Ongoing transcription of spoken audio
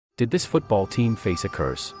Did this football team face a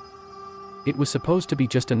curse? It was supposed to be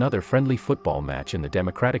just another friendly football match in the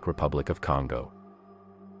Democratic Republic of Congo.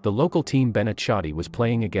 The local team Bena Chadi was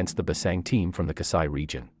playing against the Basang team from the Kasai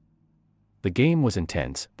region. The game was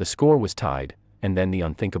intense, the score was tied, and then the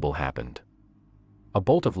unthinkable happened. A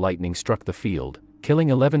bolt of lightning struck the field,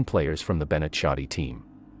 killing 11 players from the Bena Chadi team.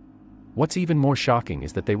 What's even more shocking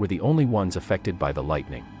is that they were the only ones affected by the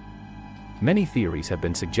lightning. Many theories have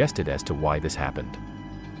been suggested as to why this happened.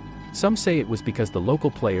 Some say it was because the local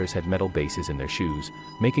players had metal bases in their shoes,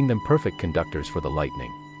 making them perfect conductors for the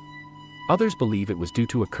lightning. Others believe it was due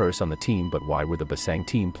to a curse on the team, but why were the Basang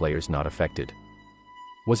team players not affected?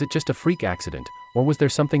 Was it just a freak accident, or was there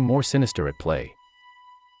something more sinister at play?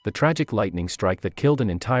 The tragic lightning strike that killed an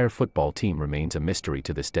entire football team remains a mystery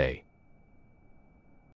to this day.